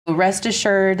Rest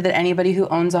assured that anybody who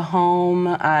owns a home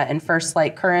in First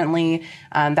Light currently,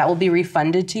 that will be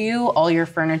refunded to you. All your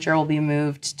furniture will be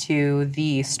moved to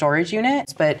the storage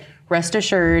unit, but rest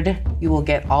assured you will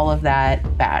get all of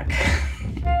that back.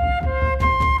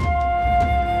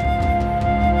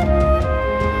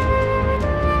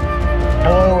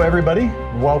 Hello, everybody.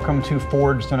 Welcome to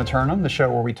Forged in Aeternum, the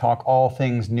show where we talk all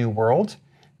things New World.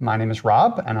 My name is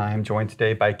Rob, and I am joined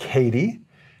today by Katy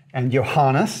and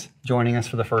Johannes, joining us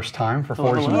for the first time for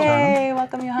Forged in Aeternum. Yay,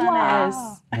 welcome Johannes.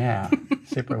 Wow. Yeah,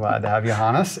 super glad to have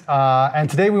Johannes. And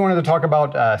today we wanted to talk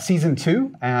about Season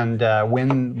 2, and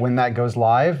when that goes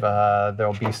live,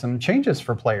 there'll be some changes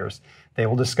for players. They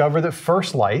will discover that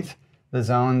First Light, the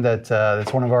zone that's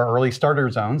one of our early starter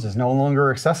zones, is no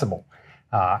longer accessible.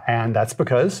 And that's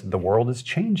because the world is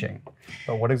changing.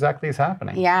 But what exactly is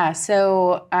happening? Yeah,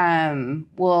 so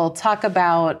we'll talk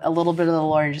about a little bit of the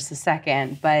lore in just a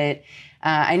second, but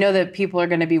I know that people are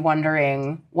going to be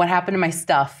wondering, what happened to my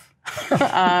stuff?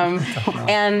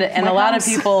 And a lot of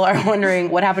people are wondering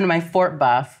what happened to my fort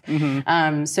buff.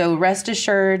 So rest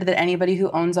assured that anybody who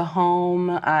owns a home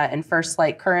in First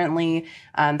Light currently,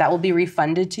 that will be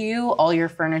refunded to you. All your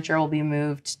furniture will be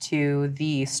moved to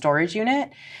the storage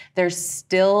unit. There's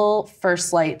still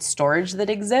First Light storage that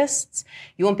exists.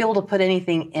 You won't be able to put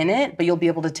anything in it, but you'll be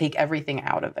able to take everything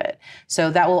out of it.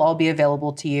 So that will all be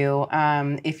available to you.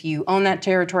 If you own that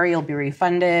territory, you'll be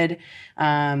refunded.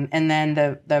 And then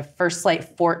the First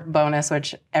Light fort bonus,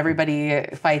 which everybody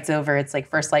fights over, it's like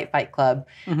First Light Fight Club,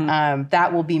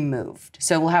 that will be moved.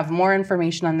 So we'll have more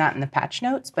information on that in the patch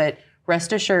notes, but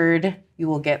rest assured you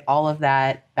will get all of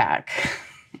that back.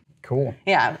 Cool.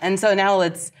 Yeah, and so now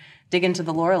let's dig into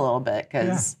the lore a little bit,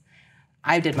 because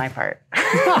I did my part.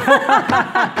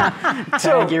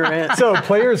 So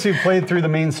players who played through the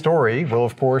main story will,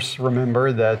 of course,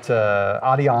 remember that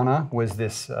Adiana was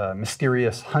this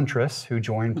mysterious huntress who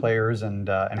joined players and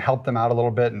helped them out a little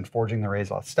bit in forging the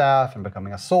Razoth staff and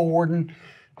becoming a soul warden.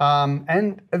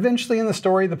 And eventually in the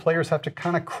story, the players have to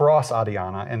kind of cross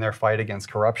Adiana in their fight against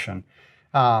corruption.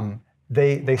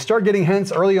 They start getting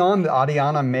hints early on that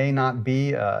Adiana may not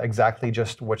be exactly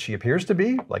just what she appears to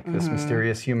be, like this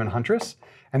mysterious human huntress.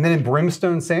 And then in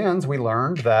Brimstone Sands, we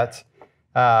learned that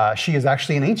she is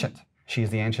actually an ancient. She's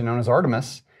the ancient known as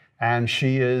Artemis, and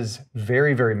she is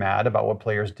very, very mad about what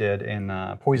players did in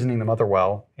poisoning the Mother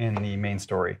Well in the main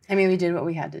story. I mean, we did what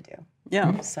we had to do.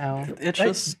 Yeah, so it's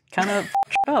just kind of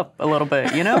up a little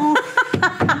bit, you know?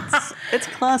 it's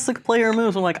classic player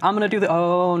moves. I'm like, I'm gonna do the,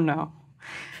 oh no,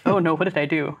 what did I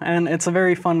do? And it's a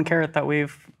very fun carrot that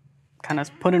we've kind of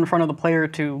put in front of the player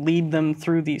to lead them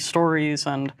through these stories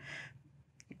and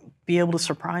be able to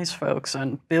surprise folks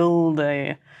and build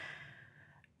a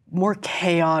more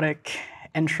chaotic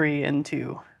entry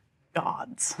into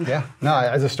gods. Yeah, no,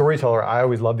 as a storyteller, I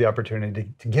always love the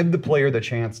opportunity to give the player the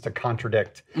chance to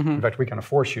contradict. In fact, we kind of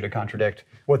force you to contradict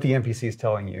what the NPC is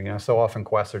telling you. You know, so often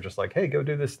quests are just like, hey, go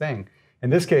do this thing. In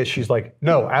this case, she's like,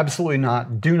 no, absolutely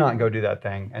not. Do not go do that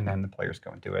thing. And then the players go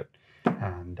and do it.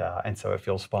 And so it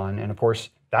feels fun. And of course,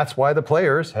 that's why the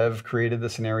players have created the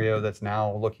scenario that's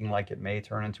now looking like it may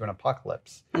turn into an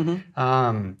apocalypse.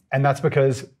 And that's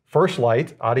because First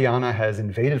Light, Adiana has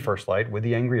invaded First Light with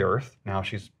the Angry Earth. Now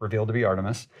she's revealed to be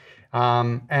Artemis.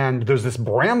 And there's this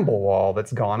bramble wall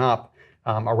that's gone up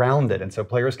around it. And so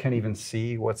players can't even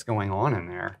see what's going on in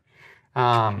there.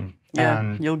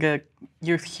 Yeah,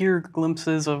 you'll hear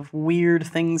glimpses of weird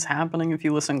things happening if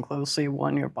you listen closely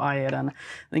when you're by it, and I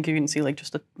think you can see like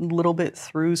just a little bit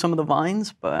through some of the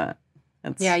vines, but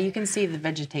yeah, you can see the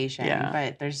vegetation,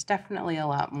 but there's definitely a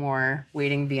lot more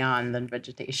waiting beyond than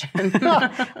vegetation.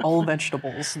 All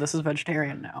vegetables. This is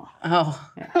vegetarian now. Oh,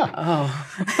 yeah.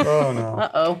 Oh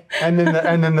no. And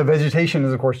then the vegetation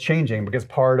is of course changing, because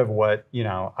part of what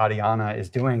Adiana is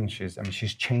doing,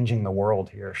 she's changing the world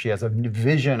here. She has a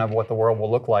vision of what the world will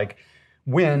look like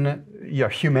when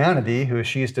humanity, who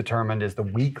she's determined is the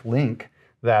weak link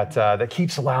that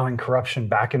keeps allowing corruption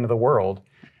back into the world.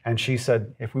 And she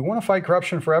said, if we want to fight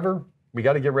corruption forever, we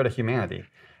got to get rid of humanity.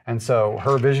 And so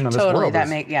her vision of this world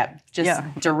is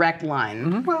direct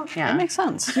line. Well, that makes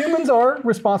sense. Humans are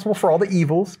responsible for all the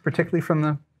evils, particularly from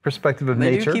the perspective of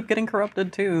nature. They do keep getting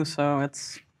corrupted too, so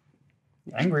it's...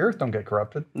 Angry Earth don't get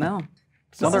corrupted. No.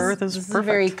 Mother Earth is perfect. This is a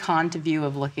very Kant view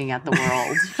of looking at the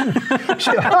world.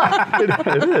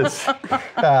 It is.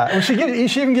 Well,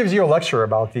 she even gives you a lecture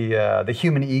about the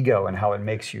human ego and how it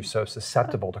makes you so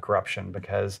susceptible to corruption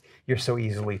because you're so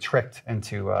easily tricked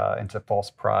into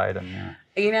false pride. And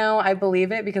you know, I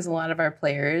believe it because a lot of our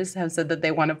players have said that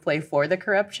they want to play for the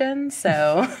corruption.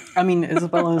 So I mean,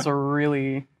 Isabella is a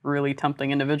really really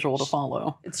tempting individual to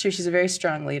follow. It's true. She's a very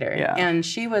strong leader. Yeah. And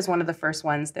she was one of the first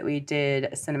ones that we did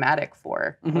a cinematic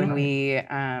for when we,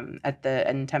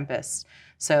 in Tempest.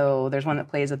 So there's one that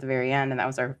plays at the very end, and that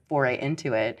was our foray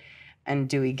into it. And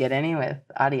do we get any with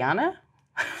Adiana?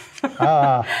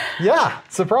 Yeah,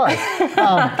 surprise.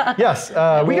 Yes,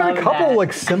 we got a couple that.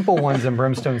 like simple ones in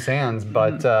Brimstone Sands,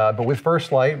 but with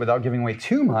First Light, without giving away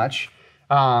too much,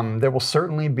 there will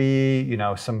certainly be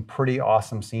some pretty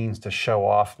awesome scenes to show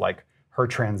off like her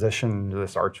transition to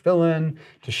this archvillain,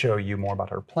 to show you more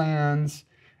about her plans,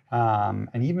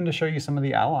 and even to show you some of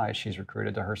the allies she's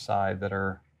recruited to her side that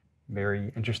are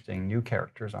very interesting new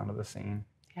characters onto the scene.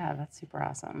 Yeah, that's super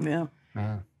awesome. Yeah.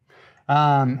 Yeah.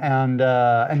 And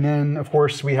then of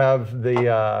course we have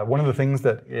the one of the things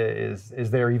that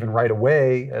is there even right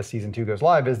away as season 2 goes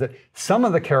live is that some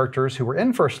of the characters who were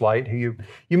in First Light, who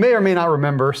you may or may not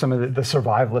remember, some of the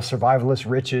survivalist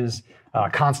Riches,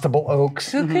 Constable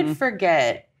Oaks. Who could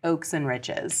forget Oaks and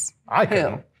Riches? I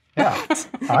couldn't. Yeah,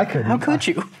 I couldn't. How could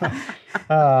you?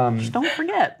 Just don't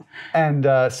forget. And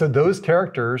so those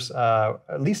characters,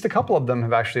 at least a couple of them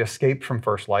have actually escaped from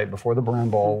First Light before the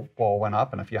Bramble wall went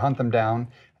up. And if you hunt them down,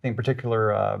 I think in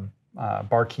particular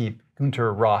barkeep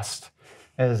Gunter Rost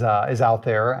is out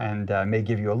there and may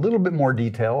give you a little bit more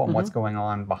detail on what's going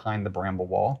on behind the Bramble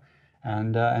wall.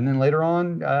 And then later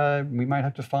on, we might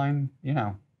have to find,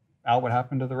 out what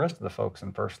happened to the rest of the folks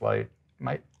in First Light.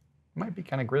 Might be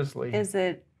kind of grisly.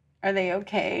 Are they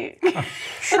okay?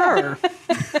 Sure.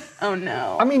 Oh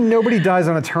no. I mean, nobody dies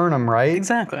on Aeternum, right?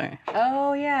 Exactly.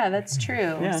 Oh yeah, that's true.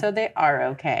 Yeah. So they are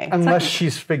okay. Unless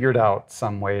she's figured out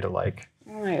some way to like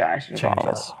Oh my gosh. change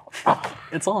this.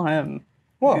 It's all him.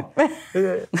 Well,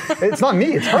 it's not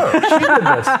me, it's her. She did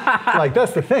this. Like,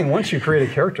 that's the thing. Once you create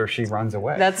a character, she runs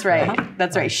away. That's right.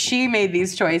 That's right. She made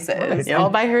these choices all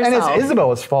by And herself. it's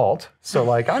Isabella's fault. So,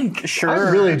 like, I'm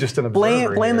really just an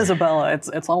observer. Blame here. Isabella.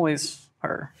 It's always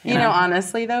her. You know,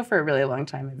 honestly, though, for a really long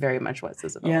time, it very much was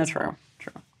Isabella. Yeah, true.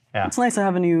 Yeah. It's nice to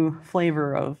have a new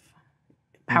flavor of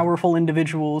powerful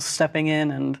individuals stepping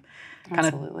in and kind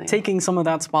Absolutely. of taking some of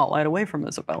that spotlight away from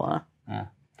Isabella. Yeah.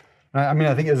 I mean,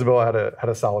 I think Isabella had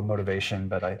a solid motivation,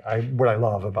 but what I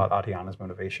love about Adiana's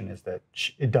motivation is that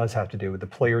it does have to do with the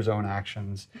player's own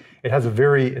actions. It has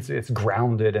it's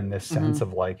grounded in this sense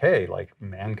of like, hey, like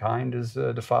mankind is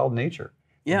a defiled nature.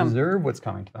 They deserve what's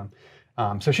coming to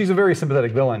them. So she's a very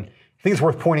sympathetic villain. I think it's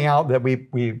worth pointing out that we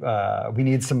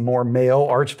need some more male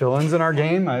arch-villains in our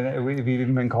game. We've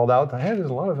even been called out. Hey, there's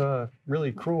a lot of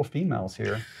really cruel females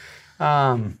here.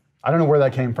 I don't know where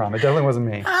that came from. It definitely wasn't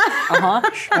me.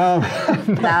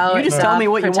 Now You just tell me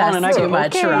what you want and I too go,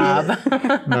 much, okay. Rob.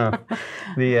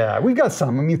 No, we've got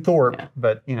some. I mean, Thorpe,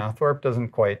 but Thorpe doesn't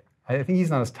quite. I think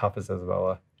he's not as tough as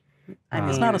Isabella.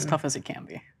 It's not as tough as it can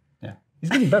be. Yeah,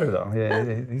 he's getting better though.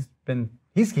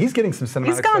 He's getting some cinematic.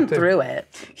 He's gone stuff, too. through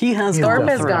it. He has Thorpe gone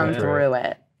has through gone it. through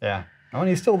it. Yeah. Oh, and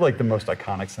he's still like the most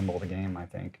iconic symbol of the game, I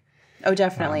think. Oh,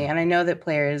 definitely. And I know that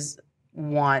players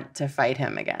want to fight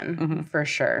him again, for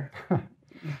sure.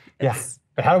 Yes.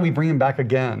 But how do we bring him back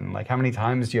again? Like, how many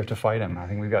times do you have to fight him? I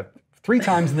think we've got 3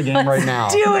 times in the game right now.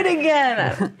 Do it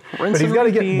again. But he's got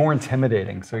to get more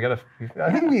intimidating. So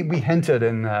I think we hinted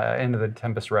in into the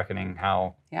Tempest Reckoning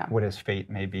what his fate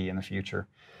may be in the future.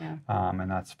 Yeah. And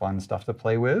that's fun stuff to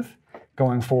play with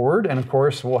going forward. And of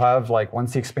course, we'll have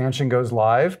once the expansion goes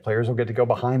live, players will get to go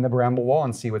behind the Bramble wall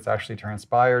and see what's actually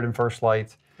transpired in First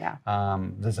Light. Yeah.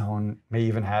 The zone may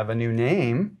even have a new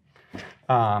name.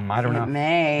 I don't know. It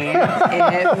may.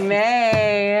 It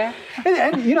may.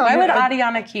 And Why would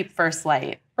Adiana keep First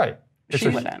Light? Right. She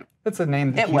wouldn't. It's a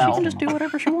name that It will. She can just do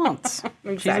whatever she wants.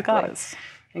 She's a goddess.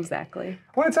 Exactly.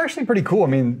 Well, it's actually pretty cool. I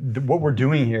mean, what we're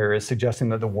doing here is suggesting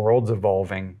that the world's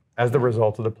evolving as the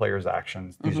result of the player's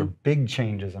actions. These are big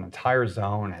changes. An entire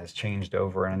zone has changed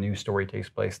over and a new story takes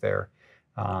place there.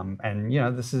 And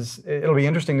it'll be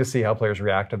interesting to see how players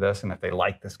react to this and if they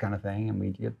like this kind of thing and we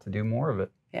get to do more of it.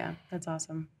 Yeah, that's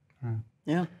awesome.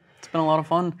 Yeah, it's been a lot of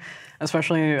fun,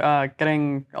 especially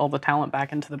getting all the talent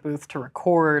back into the booth to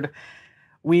record.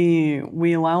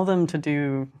 We allow them to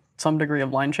do some degree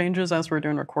of line changes as we're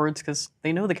doing records because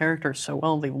they know the characters so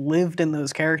well. They've lived in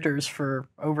those characters for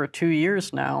over 2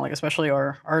 years now. Like especially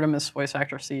our Artemis voice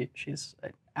actor, she's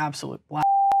an absolute blast.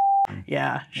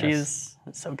 Yeah, she's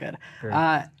so good.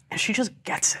 She just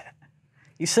gets it.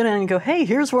 You sit in and go, hey,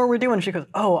 here's what we're doing. She goes,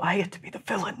 oh, I get to be the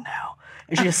villain now.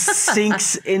 And she just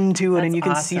sinks into it and you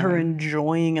can see her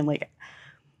enjoying and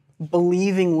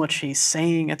believing what she's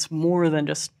saying. It's more than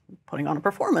just putting on a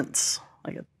performance.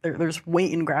 There's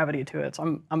weight and gravity to it.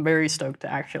 So I'm very stoked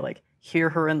to actually hear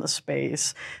her in the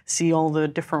space, see all the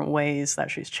different ways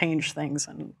that she's changed things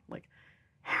and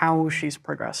how she's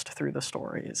progressed through the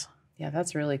stories. Yeah,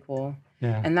 that's really cool.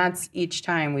 Yeah. And that's each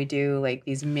time we do like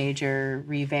these major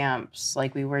revamps,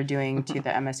 like we were doing to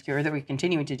the MSQ, or that we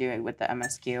continue to do with the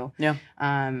MSQ. Yeah.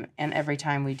 And every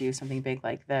time we do something big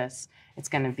like this, it's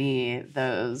going to be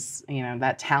those,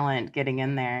 that talent getting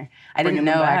in there. I didn't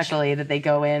know actually that they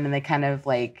go in and they kind of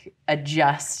like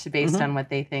adjust based on what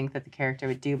they think that the character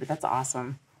would do, but that's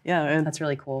awesome. Yeah. That's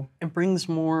really cool. It brings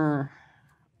more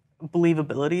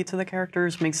believability to the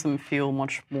characters, makes them feel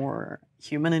much more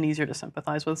human and easier to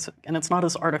sympathize with, and it's not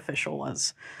as artificial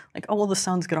as like, oh well, this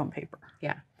sounds good on paper.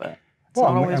 Yeah. But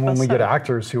and when we get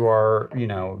actors who are,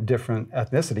 different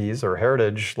ethnicities or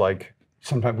heritage, like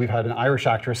sometimes we've had an Irish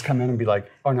actress come in and be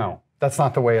like, oh no, that's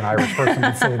not the way an Irish person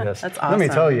would say this. That's awesome. Let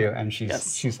me tell you, and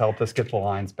she's helped us get the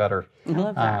lines better. I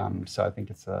love that. So I think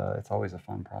it's always a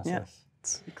fun process. Yeah.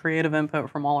 It's creative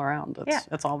input from all around.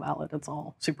 It's all valid. It's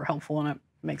all super helpful, and it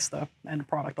makes the end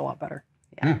product a lot better.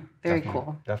 Yeah, very definitely,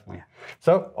 cool. Definitely.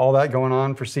 So all that going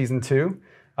on for season 2.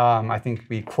 I think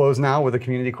we close now with a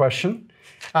community question.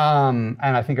 And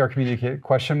I think our community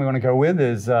question we want to go with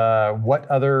is, what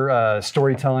other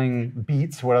storytelling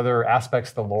beats, what other aspects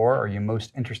of the lore are you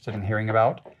most interested in hearing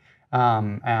about?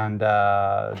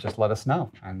 Just let us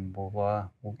know, and we'll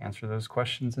answer those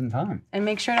questions in time. And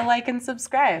make sure to like and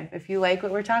subscribe if you like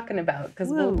what we're talking about, because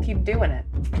we'll keep doing it.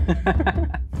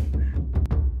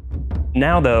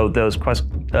 Now, though, those quest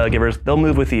givers, they'll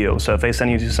move with you. So if they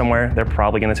send you to somewhere, they're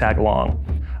probably going to tag along.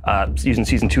 Using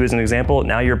season 2 as an example,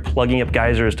 now you're plugging up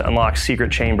geysers to unlock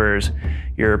secret chambers.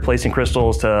 You're placing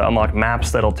crystals to unlock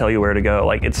maps that'll tell you where to go.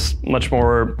 Like, it's much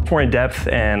more in depth,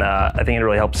 and I think it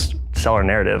really helps sell our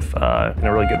narrative in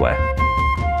a really good way.